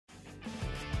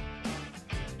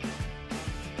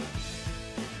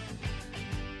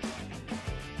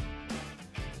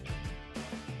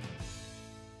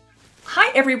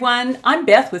Hi everyone, I'm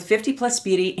Beth with 50 Plus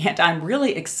Beauty, and I'm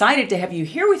really excited to have you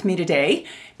here with me today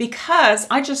because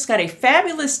I just got a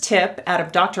fabulous tip out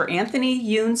of Dr. Anthony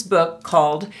Youn's book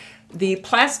called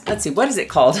let's see, what is it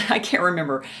called? I can't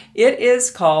remember. It is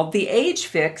called The Age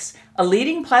Fix, A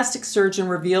Leading Plastic Surgeon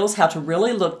Reveals How to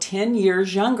Really Look 10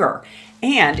 Years Younger.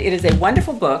 And it is a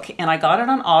wonderful book, and I got it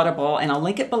on Audible, and I'll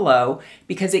link it below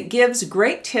because it gives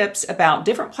great tips about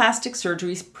different plastic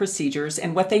surgery procedures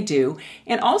and what they do,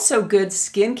 and also good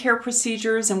skincare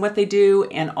procedures and what they do,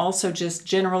 and also just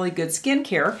generally good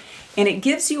skincare. And it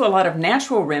gives you a lot of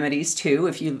natural remedies too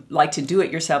if you like to do it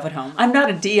yourself at home. I'm not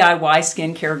a DIY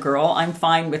skincare girl. I'm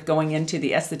fine with going into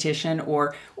the esthetician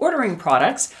or ordering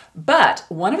products, but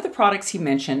one of the products he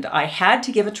mentioned I had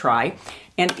to give a try,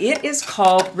 and it is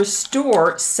called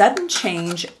Restore Sudden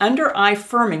Change Under Eye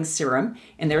Firming Serum,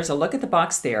 and there's a look at the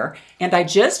box there, and I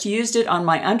just used it on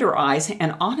my under eyes,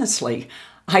 and honestly,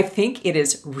 I think it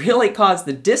has really caused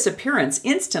the disappearance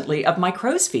instantly of my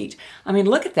crow's feet. I mean,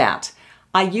 look at that.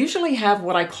 I usually have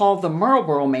what I call the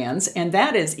Marlboro Mans, and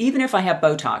that is even if I have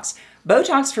Botox.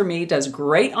 Botox for me does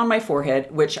great on my forehead,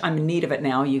 which I'm in need of it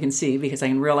now, you can see, because I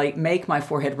can really make my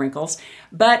forehead wrinkles.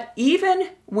 But even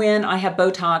when I have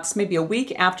Botox, maybe a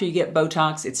week after you get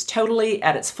Botox, it's totally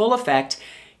at its full effect.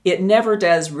 It never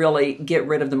does really get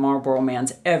rid of the Marlboro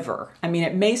Mans, ever. I mean,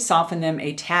 it may soften them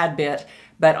a tad bit,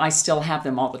 but I still have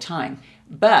them all the time.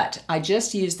 But I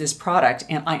just used this product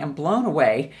and I am blown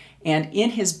away. And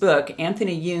in his book,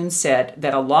 Anthony Youn said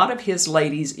that a lot of his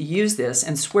ladies use this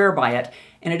and swear by it.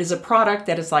 And it is a product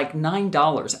that is like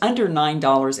 $9, under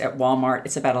 $9 at Walmart.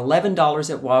 It's about $11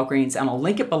 at Walgreens, and I'll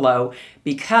link it below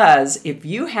because if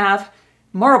you have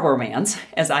Marlboro Mans,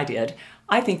 as I did,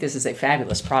 I think this is a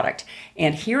fabulous product.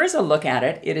 And here is a look at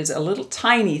it. It is a little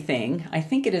tiny thing. I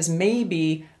think it is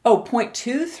maybe,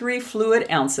 0.23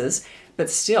 fluid ounces. But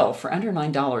still, for under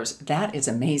 $9, that is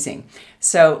amazing.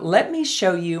 So let me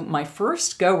show you my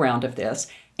first go-round of this.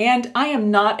 And I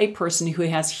am not a person who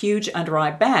has huge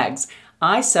under-eye bags.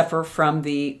 I suffer from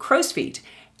the crow's feet.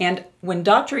 And when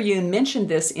Dr. Youn mentioned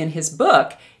this in his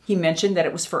book, he mentioned that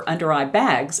it was for under-eye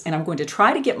bags, and I'm going to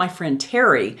try to get my friend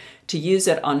Terry to use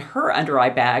it on her under-eye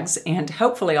bags, and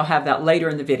hopefully I'll have that later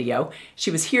in the video.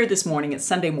 She was here this morning. It's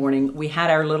Sunday morning. We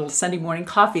had our little Sunday morning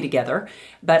coffee together,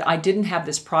 but I didn't have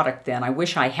this product then. I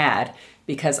wish I had,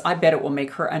 because I bet it will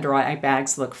make her under-eye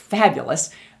bags look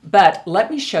fabulous. But let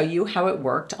me show you how it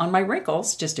worked on my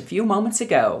wrinkles just a few moments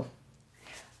ago.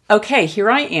 Okay, here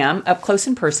I am up close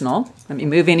and personal. Let me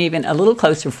move in even a little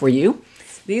closer for you.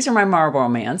 These are my Marlboro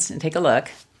Mans, and take a look.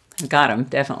 I got them,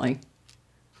 definitely.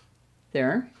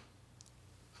 There.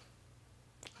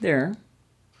 There.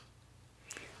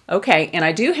 Okay, and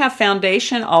I do have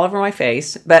foundation all over my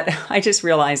face, but I just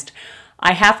realized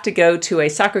I have to go to a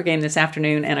soccer game this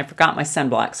afternoon, and I forgot my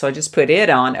sunblock, so I just put it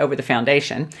on over the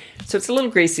foundation. So it's a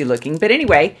little greasy looking, but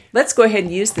anyway, let's go ahead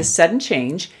and use this Sudden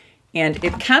Change. And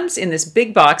it comes in this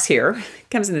big box here. It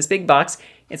comes in this big box.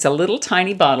 It's a little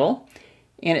tiny bottle.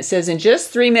 And it says in just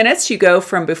 3 minutes, you go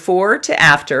from before to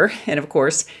after. And of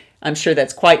course, I'm sure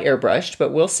that's quite airbrushed,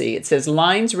 but we'll see. It says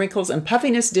lines, wrinkles, and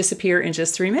puffiness disappear in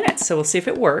just 3 minutes. So we'll see if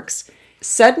it works.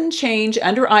 Sudden Change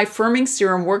Under Eye Firming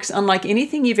Serum works unlike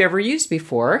anything you've ever used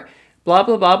before. Blah,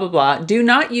 blah, blah, blah, blah. Do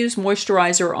not use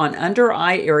moisturizer on under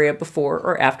eye area before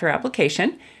or after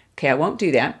application. Okay, I won't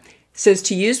do that. It says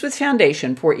to use with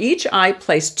foundation. For each eye,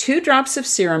 place 2 drops of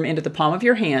serum into the palm of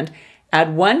your hand.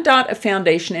 Add 1 dot of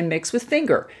foundation and mix with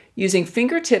finger. Using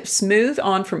fingertips, smooth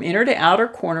on from inner to outer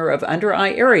corner of under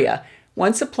eye area.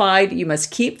 Once applied, you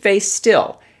must keep face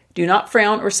still. Do not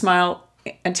frown or smile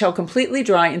until completely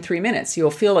dry in 3 minutes.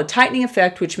 You'll feel a tightening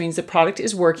effect, which means the product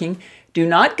is working. Do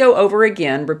not go over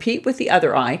again. Repeat with the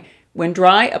other eye. When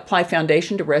dry, apply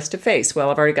foundation to rest of face. Well,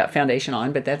 I've already got foundation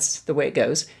on, but that's the way it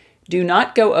goes. Do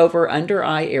not go over under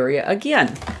eye area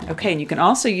again. Okay, and you can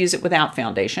also use it without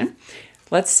foundation.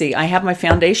 Let's see, I have my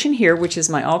foundation here, which is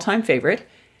my all-time favorite.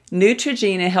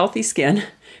 Neutrogena Healthy Skin.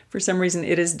 For some reason,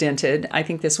 it is dented. I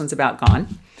think this one's about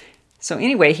gone. So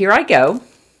anyway, here I go.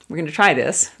 We're going to try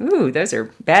this. Ooh, those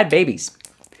are bad babies.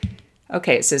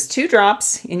 Okay, it says 2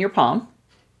 drops in your palm.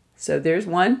 So there's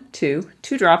 1, 2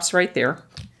 drops right there.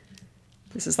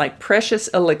 This is like precious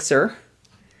elixir.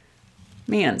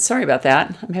 Man, sorry about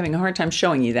that. I'm having a hard time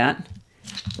showing you that.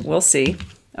 We'll see.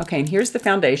 Okay, and here's the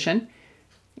foundation.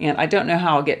 And I don't know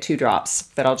how I'll get 2 drops,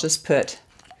 but I'll just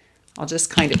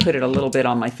kind of put it a little bit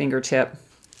on my fingertip.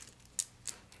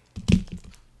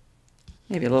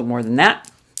 Maybe a little more than that.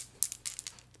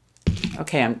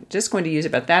 Okay, I'm just going to use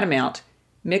about that amount,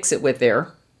 mix it with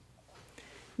there.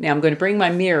 Now I'm going to bring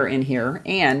my mirror in here,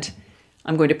 and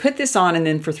I'm going to put this on, and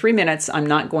then for 3 minutes, I'm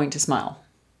not going to smile.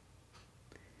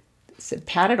 said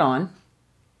pat it on.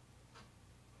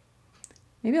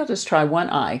 Maybe I'll just try one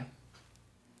eye.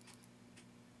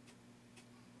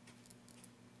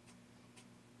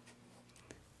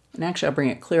 And actually, I'll bring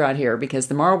it clear out here because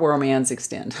the Marlboro Mans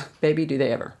extend. Baby, do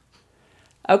they ever.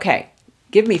 Okay,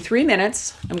 give me 3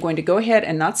 minutes. I'm going to go ahead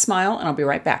and not smile, and I'll be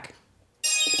right back.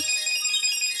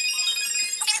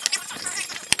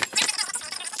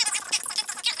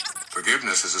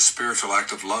 Forgiveness is a spiritual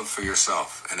act of love for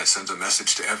yourself, and it sends a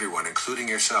message to everyone, including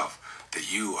yourself,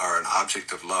 that you are an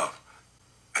object of love,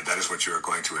 and that is what you are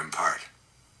going to impart.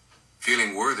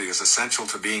 Feeling worthy is essential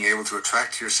to being able to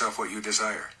attract to yourself what you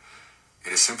desire.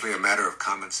 It is simply a matter of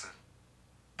common sense.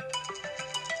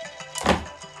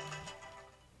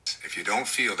 If you don't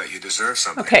feel that you deserve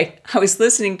something... Okay, I was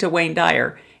listening to Wayne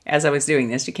Dyer as I was doing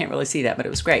this. You can't really see that, but it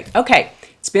was great. Okay,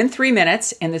 it's been 3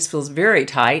 minutes, and this feels very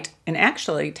tight. And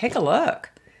actually, take a look.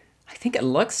 I think it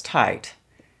looks tight.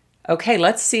 Okay,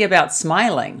 let's see about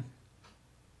smiling.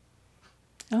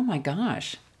 Oh my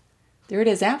gosh. There it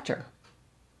is after.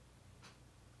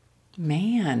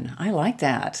 Man, I like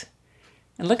that.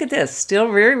 And look at this,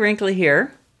 still very wrinkly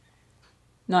here.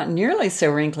 Not nearly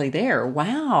so wrinkly there.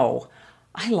 Wow,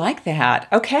 I like that.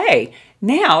 Okay,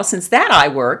 now since that eye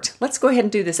worked, let's go ahead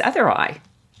and do this other eye.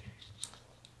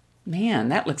 Man,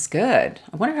 that looks good.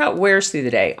 I wonder how it wears through the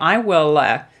day. I will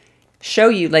show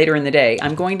you later in the day.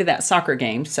 I'm going to that soccer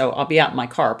game, so I'll be out in my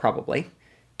car probably.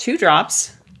 2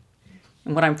 drops.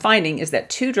 And what I'm finding is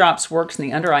that 2 drops works in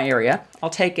the under eye area.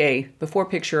 I'll take a before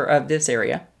picture of this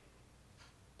area.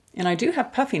 And I do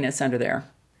have puffiness under there,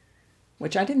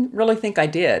 which I didn't really think I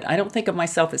did. I don't think of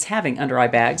myself as having under eye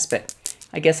bags, but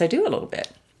I guess I do a little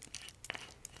bit.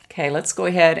 Okay, let's go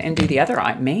ahead and do the other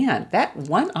eye. Man, that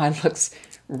one eye looks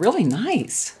really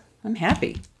nice. I'm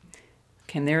happy.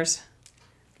 Okay, and there's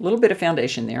a little bit of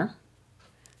foundation there.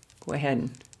 Go ahead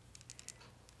and,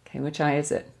 okay, which eye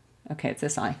is it? Okay, it's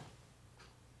this eye.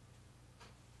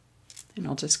 And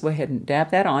I'll just go ahead and dab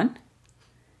that on.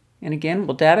 And again,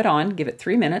 we'll dab it on, give it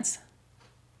 3 minutes.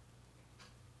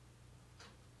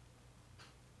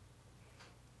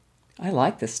 I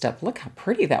like this stuff. Look how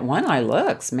pretty that one eye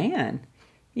looks, man.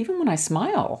 Even when I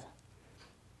smile.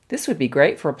 This would be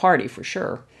great for a party for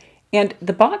sure. And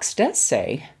the box does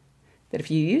say that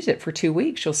if you use it for 2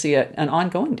 weeks, you'll see an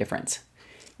ongoing difference.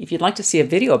 If you'd like to see a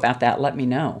video about that, let me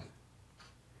know.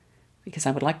 Because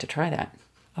I would like to try that.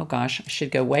 Oh gosh, I should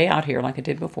go way out here like I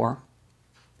did before.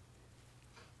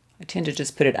 I tend to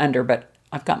just put it under, but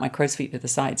I've got my crow's feet to the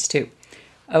sides too.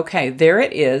 Okay, there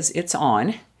it is. It's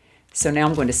on. So now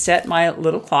I'm going to set my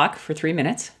little clock for 3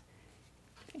 minutes.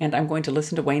 And I'm going to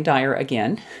listen to Wayne Dyer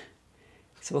again.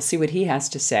 So we'll see what he has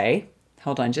to say.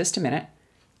 Hold on just a minute.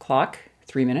 Clock,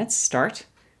 3 minutes, start.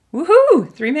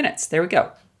 Woohoo! 3 minutes. There we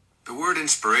go. The word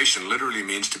inspiration literally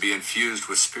means to be infused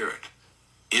with spirit.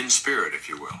 In spirit, if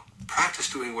you will.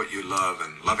 Practice doing what you love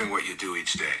and loving what you do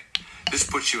each day. This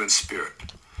puts you in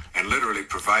spirit and literally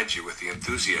provides you with the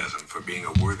enthusiasm for being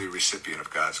a worthy recipient of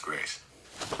God's grace.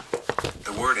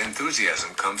 The word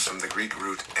enthusiasm comes from the Greek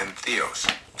root entheos,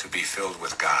 to be filled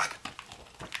with God.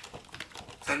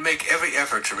 Then make every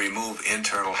effort to remove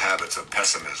internal habits of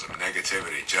pessimism,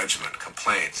 negativity, judgment,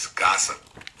 complaints, gossip,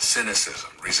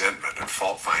 cynicism, resentment, and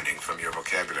fault-finding from your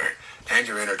vocabulary and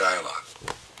your inner dialogue.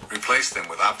 Replace them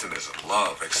with optimism,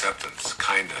 love, acceptance,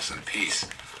 kindness, and peace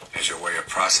as your way of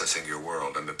processing your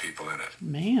world and the people in it.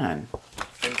 Man.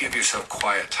 Then give yourself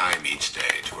quiet time each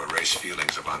day to erase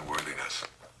feelings of unworthiness.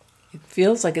 It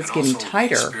feels like it's getting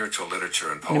tighter. Spiritual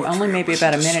literature and And poetry, I'm only maybe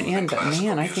about a minute in, but classical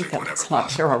man, I music think that whenever looks a lot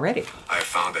possible. better already. I have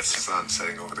found that sun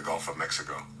setting over the Gulf of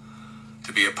Mexico.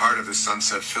 To be a part of this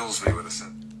sunset fills me with a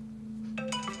sense.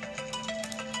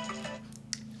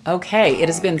 Okay, it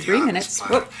has been 3 minutes.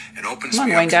 Whoop. Come on,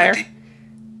 Wayne Dyer.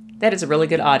 That is a really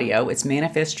good audio. It's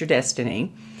Manifest Your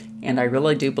Destiny, and I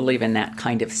really do believe in that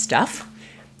kind of stuff.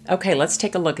 Okay, let's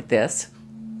take a look at this.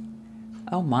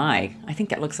 Oh my, I think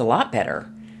that looks a lot better.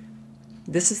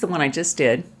 This is the one I just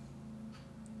did.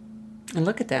 And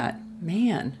look at that.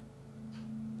 Man,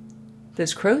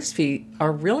 those crow's feet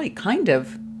are really kind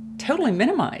of totally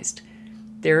minimized.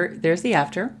 There's the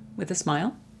after with a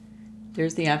smile.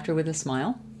 There's the after with a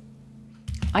smile.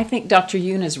 I think Dr.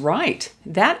 Youn is right.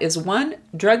 That is one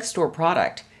drugstore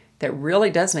product that really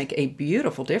does make a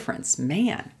beautiful difference.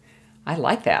 Man, I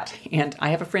like that. And I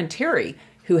have a friend, Terry,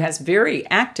 who has very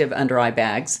active under eye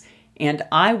bags, and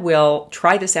I will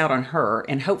try this out on her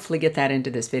and hopefully get that into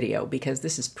this video because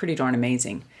this is pretty darn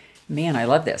amazing. Man, I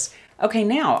love this. Okay,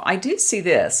 now I do see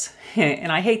this, and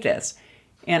I hate this,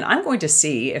 and I'm going to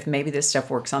see if maybe this stuff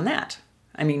works on that.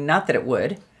 I mean, not that it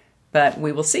would, but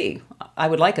we will see. I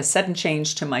would like a sudden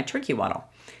change to my turkey waddle.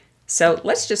 So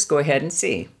let's just go ahead and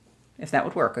see if that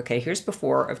would work. Okay, here's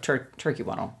before of turkey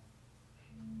waddle.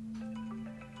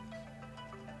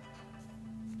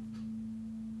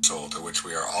 Soul to which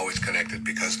we are always connected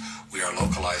because we are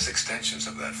localized extensions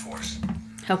of that force.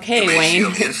 Okay, Wayne,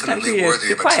 it's time for you to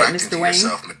be quiet, Mr.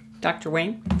 Wayne. Dr.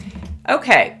 Wayne.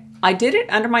 Okay, I did it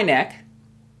under my neck,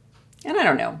 and I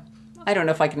don't know. I don't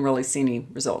know if I can really see any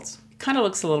results. It kind of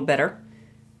looks a little better,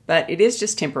 but it is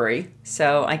just temporary,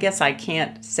 so I guess I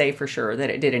can't say for sure that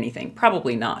it did anything.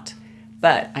 Probably not.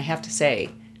 But I have to say,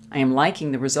 I am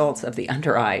liking the results of the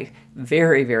under eye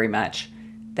very, very much.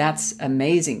 That's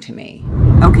amazing to me.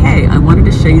 Okay, I wanted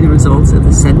to show you the results of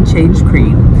the Sudden Change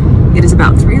Cream. It is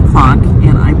about 3 o'clock,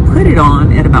 and I put it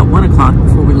on at about 1 o'clock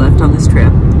before we left on this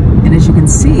trip. And as you can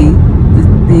see,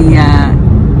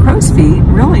 the crow's feet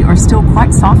really are still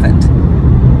quite softened.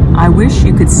 I wish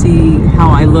you could see how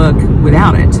I look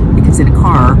without it, because in a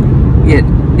car, it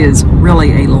is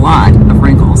really a lot of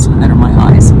wrinkles under my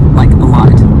eyes, like a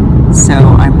lot. So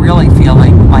I'm really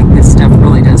feeling like this stuff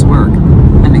really does work.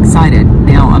 I'm excited.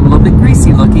 Now I'm a little bit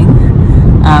greasy looking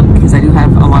because I do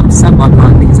have a lot of sunblock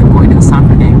on because I'm going to the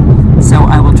soccer game. So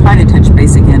I will try to touch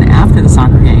base again after the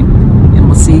soccer game, and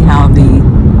we'll see how the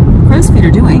crow's feet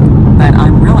are doing, but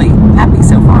I'm really happy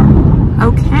so far.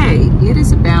 Okay, it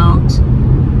is about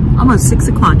almost 6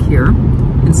 o'clock here,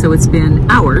 and so it's been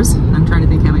hours. I'm trying to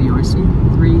think how many hours. 2,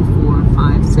 3, 4,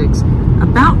 5, 6,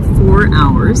 about 4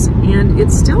 hours, and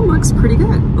it still looks pretty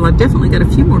good. Well, I've definitely got a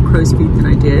few more crow's feet than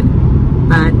I did,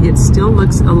 but it still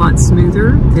looks a lot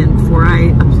smoother than before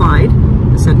I applied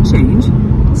the Sudden Change.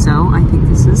 So I think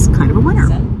this is kind of a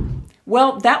winner.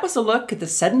 Well, that was a look at the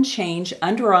Sudden Change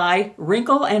Under Eye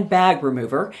Wrinkle and Bag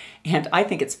Remover, and I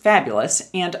think it's fabulous.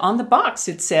 And on the box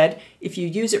it said, if you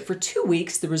use it for 2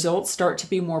 weeks, the results start to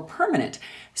be more permanent.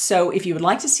 So if you would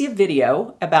like to see a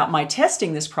video about my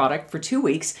testing this product for 2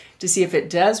 weeks to see if it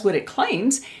does what it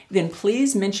claims, then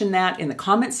please mention that in the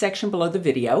comment section below the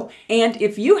video. And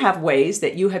if you have ways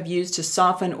that you have used to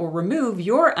soften or remove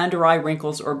your under eye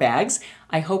wrinkles or bags,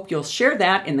 I hope you'll share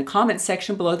that in the comment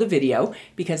section below the video,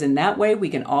 because in that way we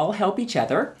can all help each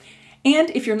other.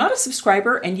 And if you're not a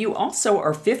subscriber and you also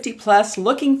are 50 plus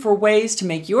looking for ways to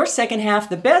make your second half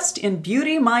the best in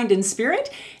beauty, mind, and spirit,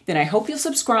 then I hope you'll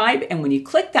subscribe. And when you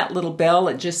click that little bell,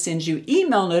 it just sends you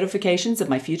email notifications of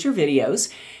my future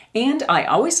videos. And I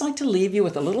always like to leave you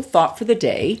with a little thought for the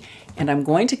day. And I'm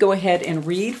going to go ahead and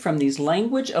read from these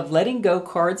Language of Letting Go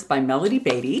cards by Melody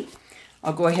Beatty.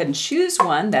 I'll go ahead and choose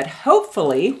one that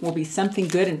hopefully will be something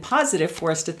good and positive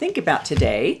for us to think about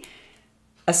today.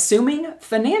 Assuming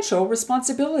financial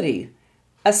responsibility.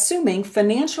 Assuming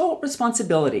financial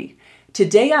responsibility.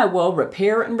 Today I will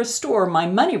repair and restore my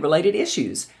money-related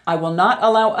issues. I will not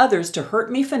allow others to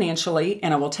hurt me financially,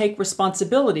 and I will take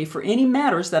responsibility for any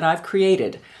matters that I've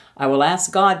created. I will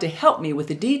ask God to help me with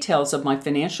the details of my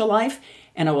financial life,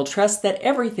 and I will trust that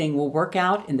everything will work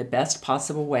out in the best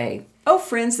possible way. Oh,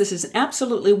 friends, this is an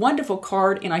absolutely wonderful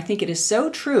card, and I think it is so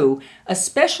true,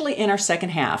 especially in our second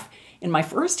half. In my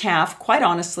first half, quite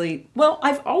honestly, well,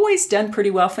 I've always done pretty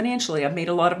well financially. I've made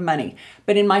a lot of money.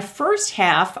 But in my first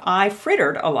half, I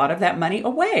frittered a lot of that money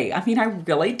away. I mean, I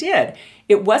really did.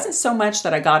 It wasn't so much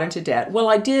that I got into debt.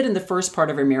 Well, I did in the first part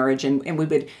of our marriage, and we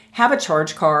would have a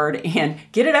charge card and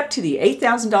get it up to the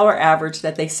 $8,000 average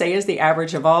that they say is the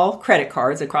average of all credit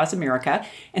cards across America.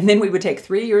 And then we would take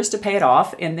 3 years to pay it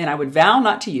off, and then I would vow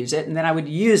not to use it, and then I would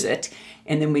use it.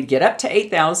 And then we'd get up to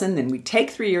 $8,000, then we'd take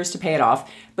 3 years to pay it off.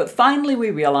 But finally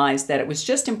we realized that it was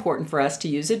just important for us to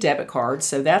use a debit card.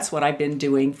 So that's what I've been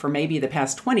doing for maybe the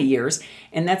past 20 years.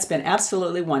 And that's been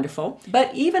absolutely wonderful.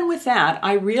 But even with that,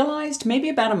 I realized maybe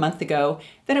about a month ago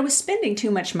that I was spending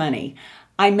too much money.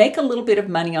 I make a little bit of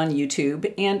money on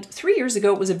YouTube, and 3 years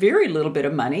ago it was a very little bit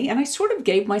of money, and I sort of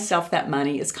gave myself that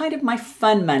money as kind of my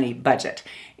fun money budget.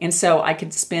 And so I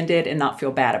could spend it and not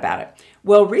feel bad about it.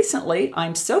 Well, recently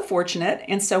I'm so fortunate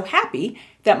and so happy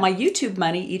that my YouTube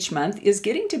money each month is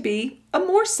getting to be a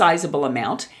more sizable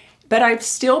amount, but I've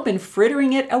still been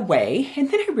frittering it away. And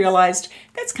then I realized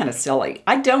that's kind of silly.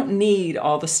 I don't need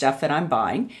all the stuff that I'm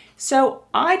buying. So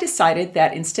I decided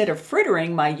that instead of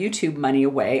frittering my YouTube money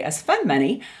away as fun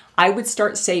money, I would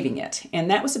start saving it. And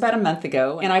that was about a month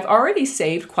ago, and I've already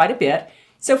saved quite a bit.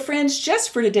 So friends, just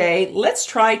for today, let's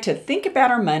try to think about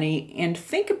our money and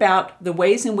think about the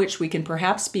ways in which we can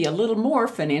perhaps be a little more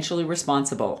financially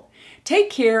responsible. Take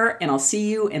care, and I'll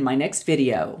see you in my next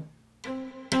video.